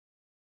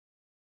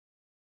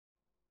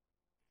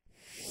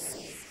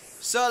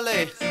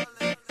Sully,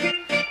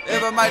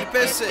 Eva mighty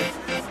pissy,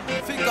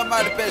 Fika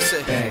mighty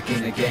pissy. Back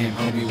in the game,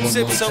 homie, one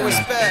Sip more so time. it's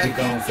back. We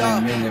gone for a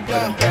minute, but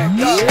I'm back.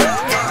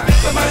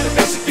 Fika mighty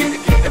pissy,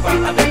 kigge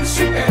bara den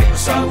suger.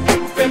 Så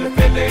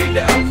fælde i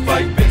det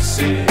affej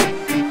pissy.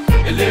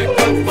 Eller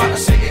godt for at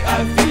se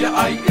at vi er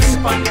ej i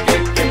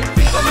spandgække.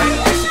 Fika mighty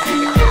pissy,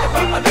 kigge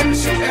bara den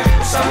suger.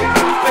 Så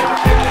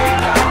fælde i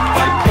det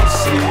affej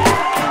pissy.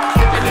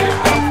 Eller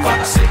godt for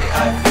at se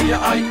at vi er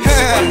ej i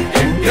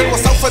spandgække. Det var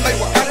samfundet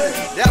var alt.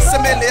 Jeg er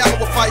simpelthen jeg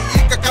var fra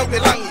ikke gav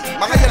det langt.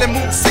 Mange af dem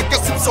musik og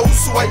sim så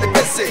usua i det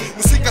bedste.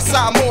 Musik og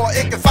samor,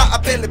 ikke far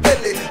og belle.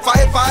 For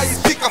jeg var i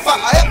stikker far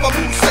og jeg var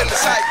muselle.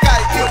 Shai, guy,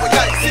 jeg var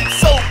jeg. Sim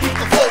så, we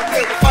can flow,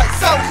 never fight,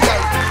 so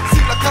yeah.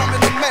 Sila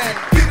coming in man,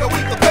 Peter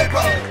with the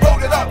paper. Roll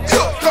it up,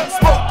 yo, come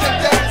smoke and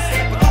dance.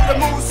 Men du der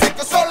musik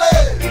og sole.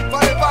 For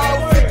jeg var jo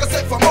fik og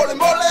selv for mole.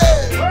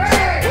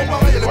 Hvor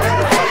mange af dem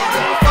var fra i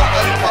det far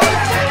og jeg var i.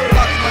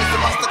 Lagt mig til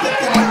master, det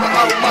kunne mig med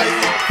af mig.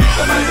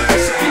 Fika mighty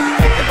pissy,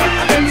 kigge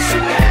bara den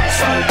suger.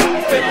 Så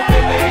fælde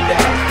i det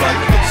affej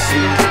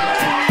pissy.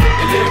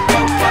 Eller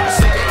godt for at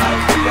se at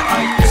vi er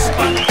ej i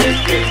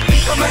spandgække.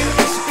 Fika mighty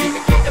pissy,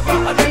 kigge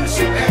bara den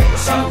suger.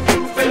 Så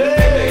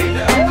fælde i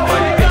det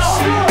affej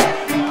pissy.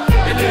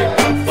 Eller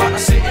godt for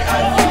at se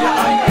at vi er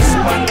ej i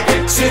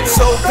spandgække. Shit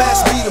so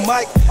fast, me the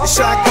mic. The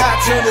shot got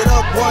turn it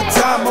up one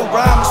time. My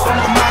rhymes from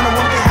the mind, I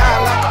wanna get high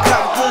like a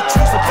cop. Good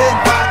truth for been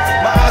by.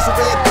 My eyes are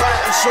red,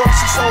 bright and short.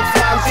 She so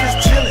fly, I'm just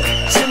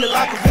chillin'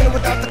 like a villain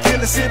without the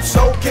killing. Sip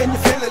so, can you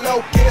feel it? Low,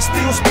 get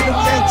still spinning,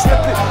 we ain't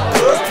trippin'.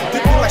 Cause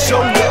people like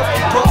show love,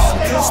 post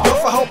some good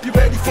stuff. I hope you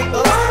ready for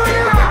us.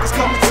 Yeah, the record's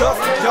coming tough,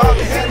 y'all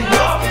ain't had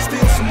enough.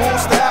 Still some more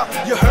style,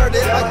 you heard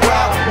it like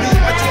wow. Me,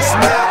 I just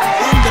smile.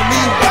 In the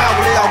meanwhile,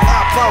 we all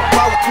my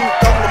power, cool,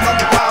 double,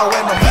 number wow,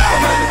 and I'm out.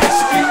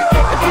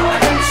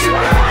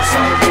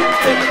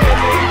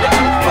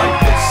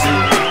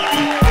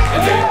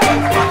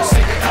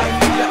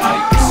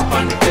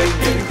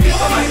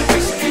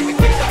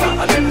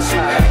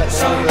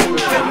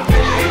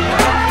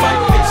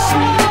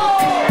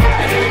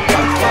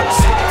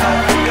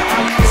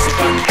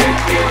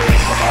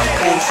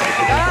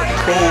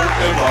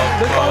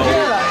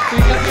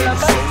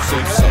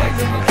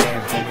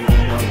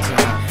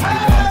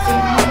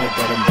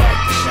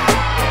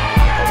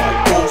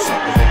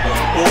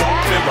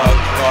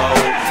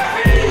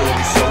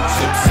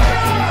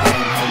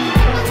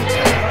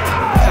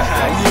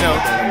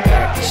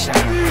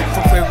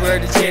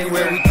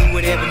 January, do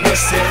whatever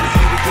necessary for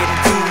you to get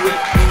into it.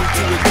 Move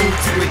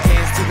to it,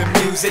 dance to the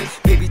music.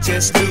 Baby,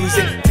 just lose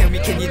it. Tell me,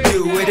 can you do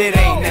it? It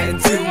ain't nothing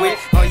to it.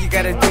 All you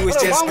gotta do is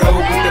just go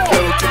with the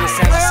flow to the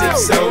sound of Sip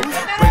So.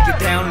 Break it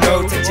down low,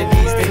 touch your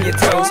knees, then your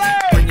toes.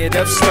 Bring it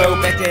up slow,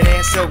 back that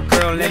ass up,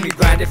 girl. Let me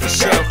grind it for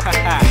show.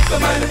 Fika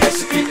mighty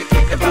pissy,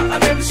 kigge bara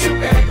den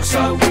suger.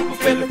 Så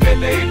fælde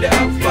i det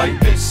affej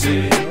pissy.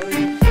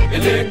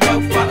 Eller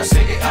godt for at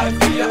se at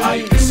vi er ej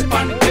i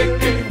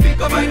spandgække.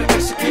 Fika mighty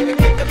pissy,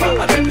 kigge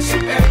bara den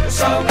suger.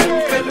 Så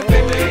fælde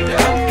i det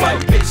affej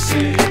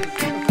pissy.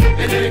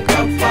 Eller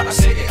godt for at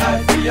se at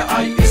vi er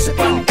ej i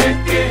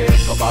spandgække.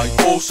 For mig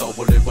så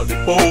hvor det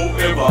på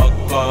ever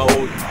gav.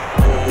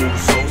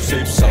 Så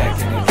Sip So. Back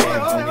in the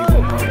game, homie,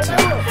 one more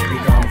time. We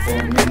gone for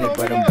a minute,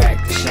 but I'm back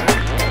to shine.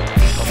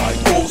 For mig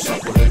så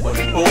hvor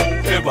det på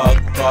ever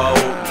gav.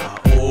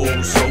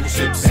 Så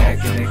Sip So. Back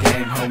in the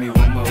game, homie,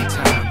 one more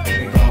time.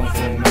 We gone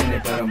for a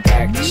minute, but I'm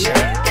back to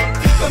shine.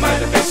 Fika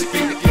mighty pissy,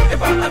 kigge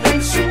bara den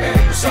suger.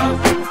 Så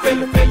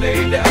fælde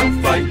i det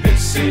affej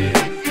pissy.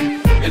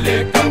 Eller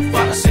godt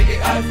for at se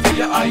at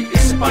vi er ej i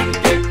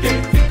spandgække.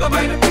 Fika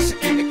mighty pissy,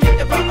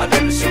 kigge bare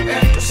den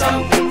suger. Så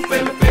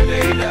fælde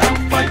i det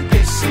affej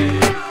pissy.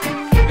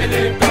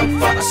 Eller godt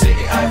for at se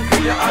at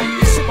vi er ej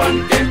i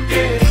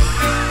spandgække.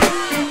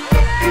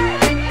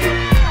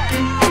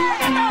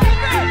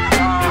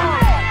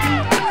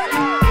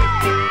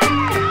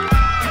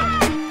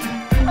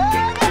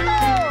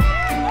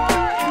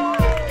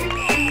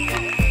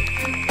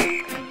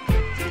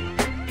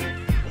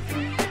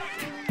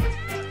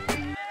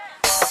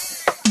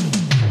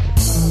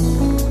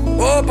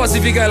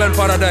 Pacific Island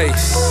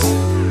Paradise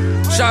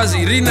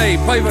Shazi, Rinei,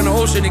 Paivana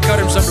Ocean I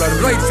Karim Sabla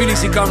Right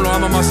Felix I Kamlo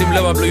Ama Masim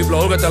Leva Blue Ibla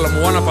Olga Tala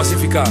Moana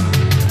Pacifica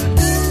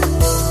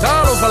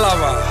Talo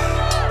Falava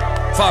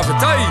Fafa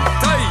Tai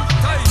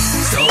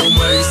So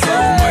my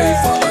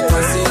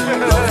Faatasi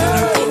Loving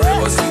you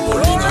forever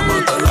Sipolina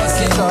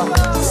Matalasi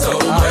So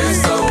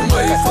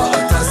my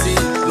Faatasi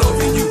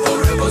Loving you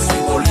forever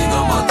Sipolina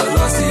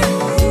Matalasi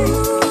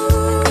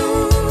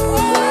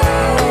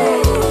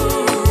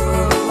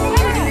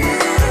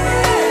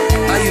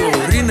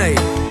Rinei,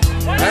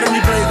 Armi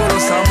play golo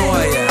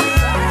Samoa ya.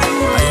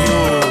 Ayo.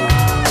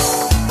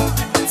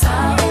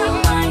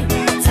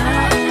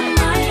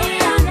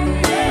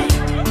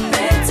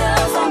 Better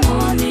for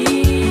money.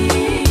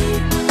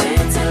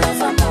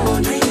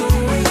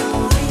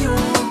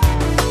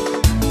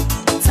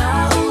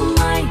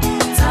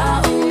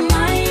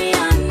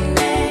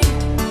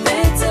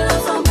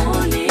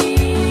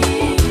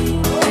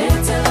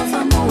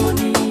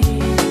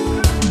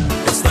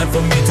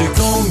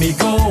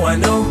 I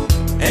know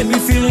and me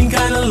feeling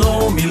kinda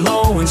low, me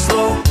low and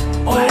slow.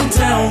 Oh,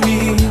 tell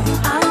me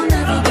I'm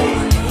never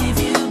gonna leave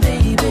you,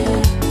 baby.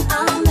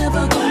 I'm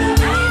never gonna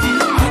leave you.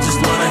 I just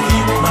wanna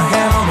keep my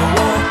head on the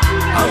wall.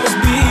 I must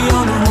be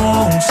on the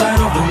wrong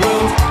side of the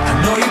world. I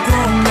know you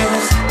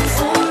promised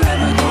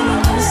Forever gonna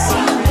miss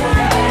you,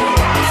 baby.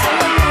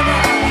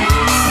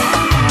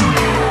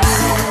 Forever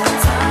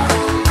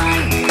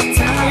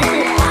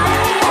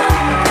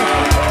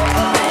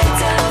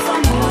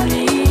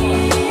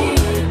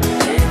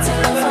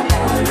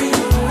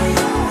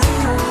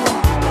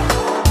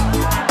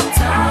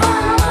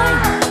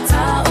I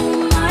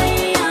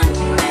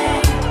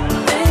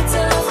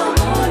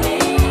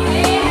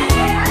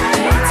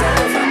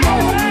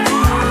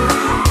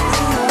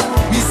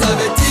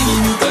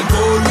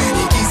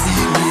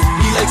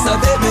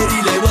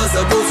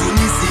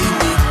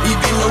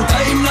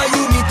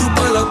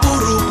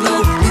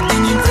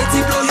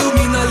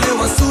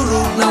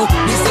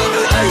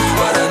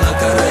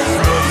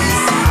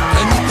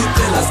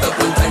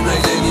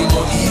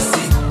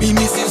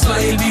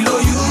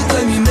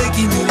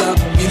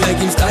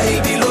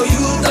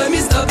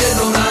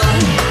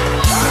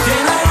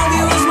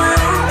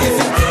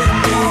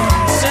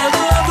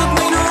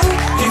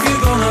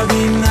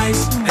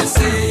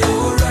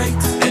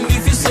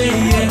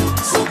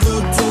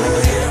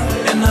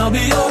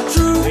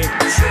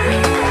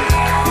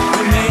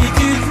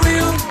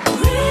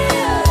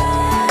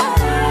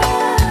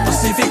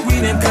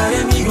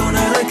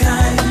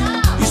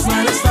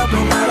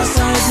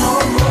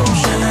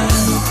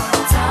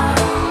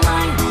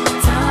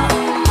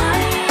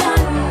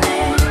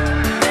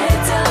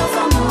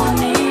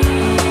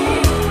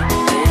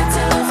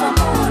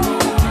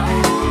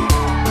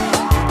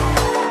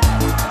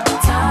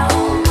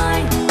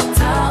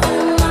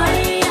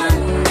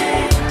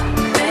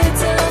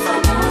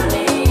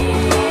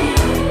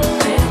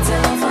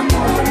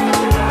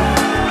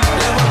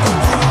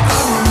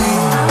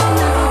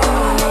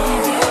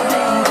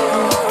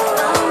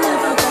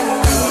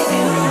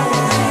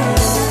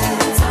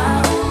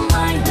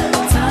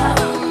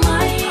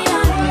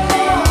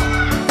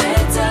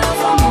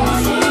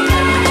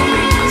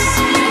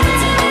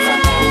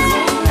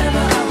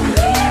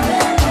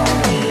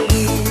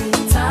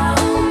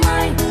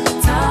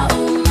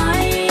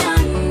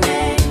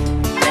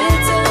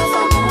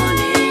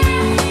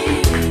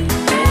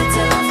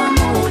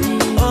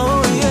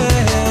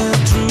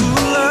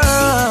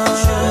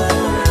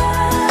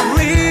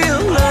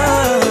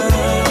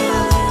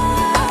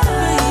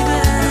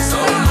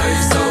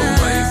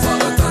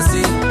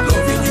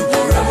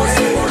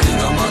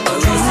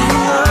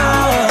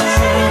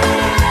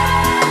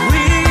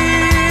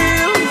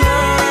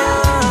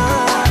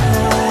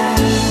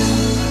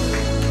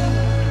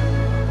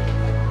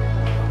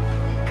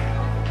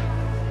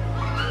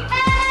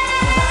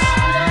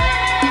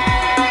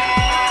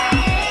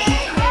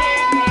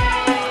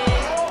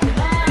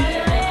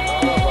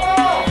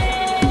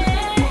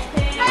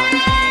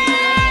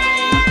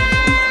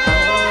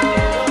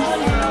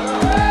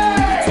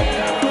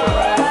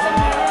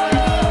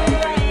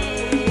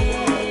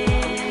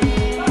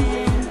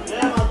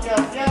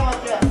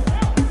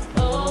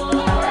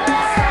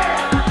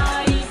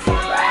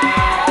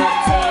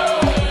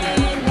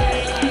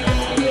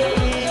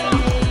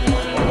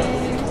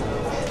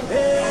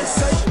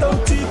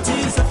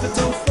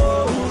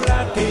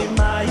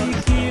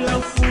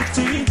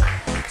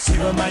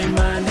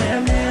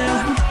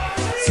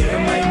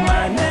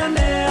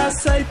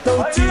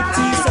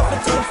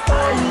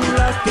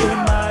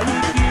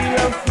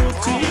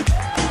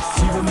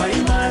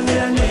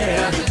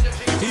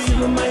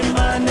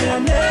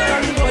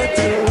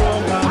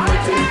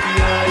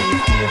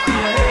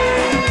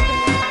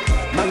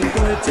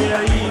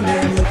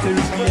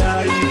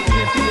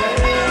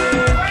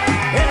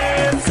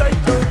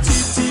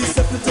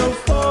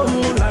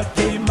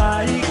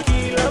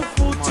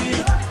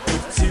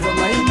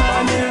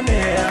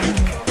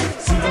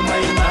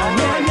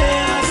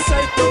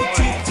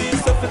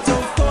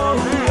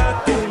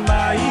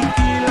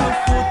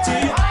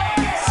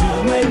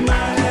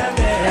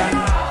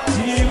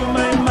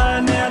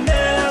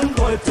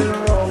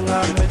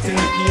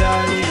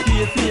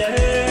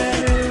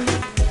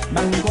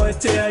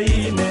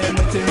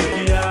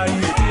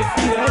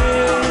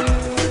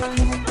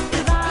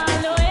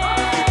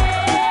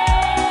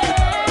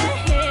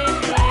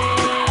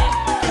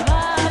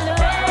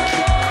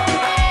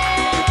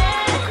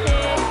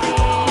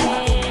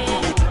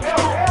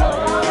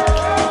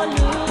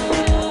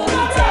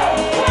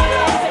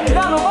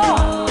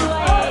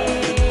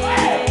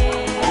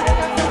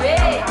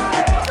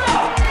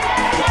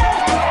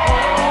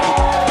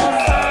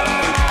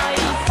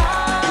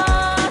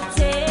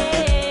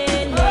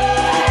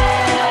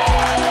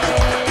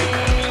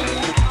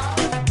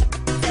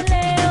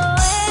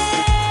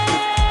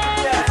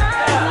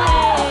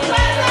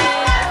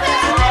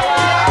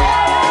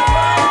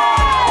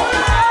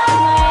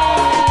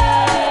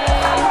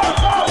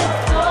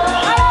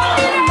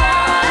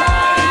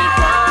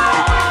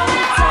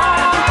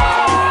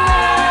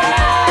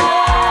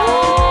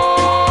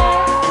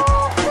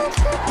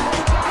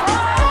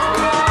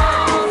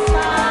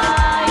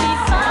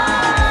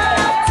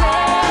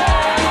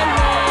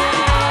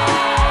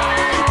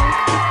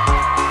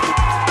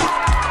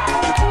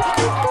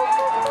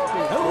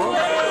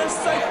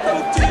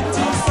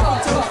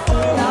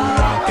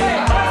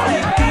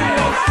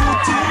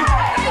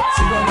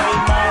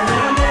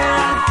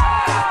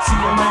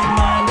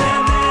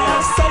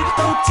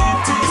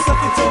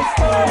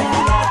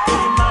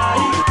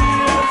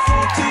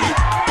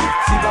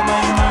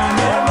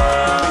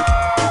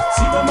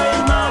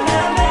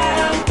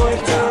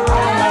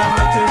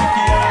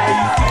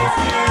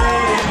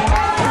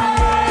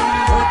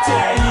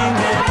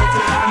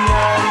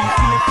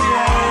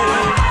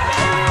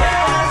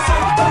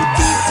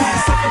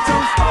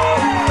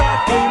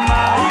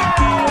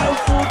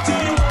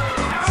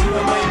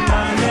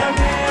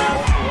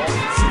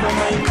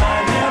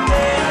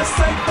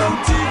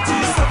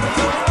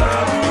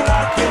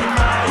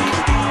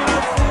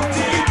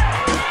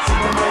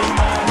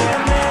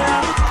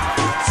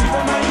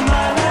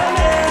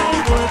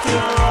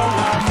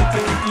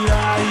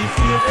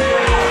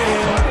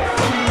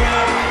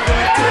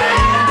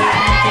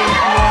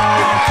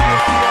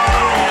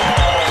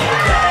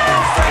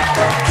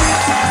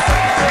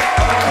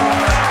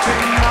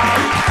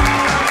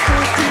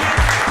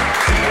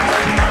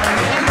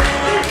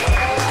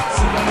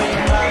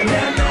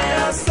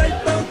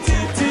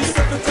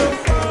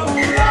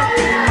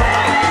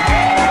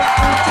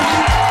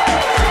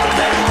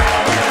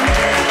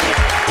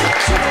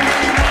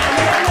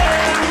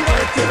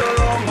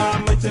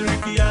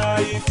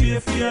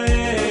fia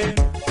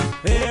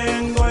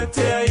e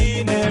ngote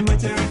ai ne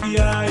mache riki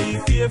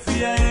ai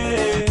fia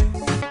e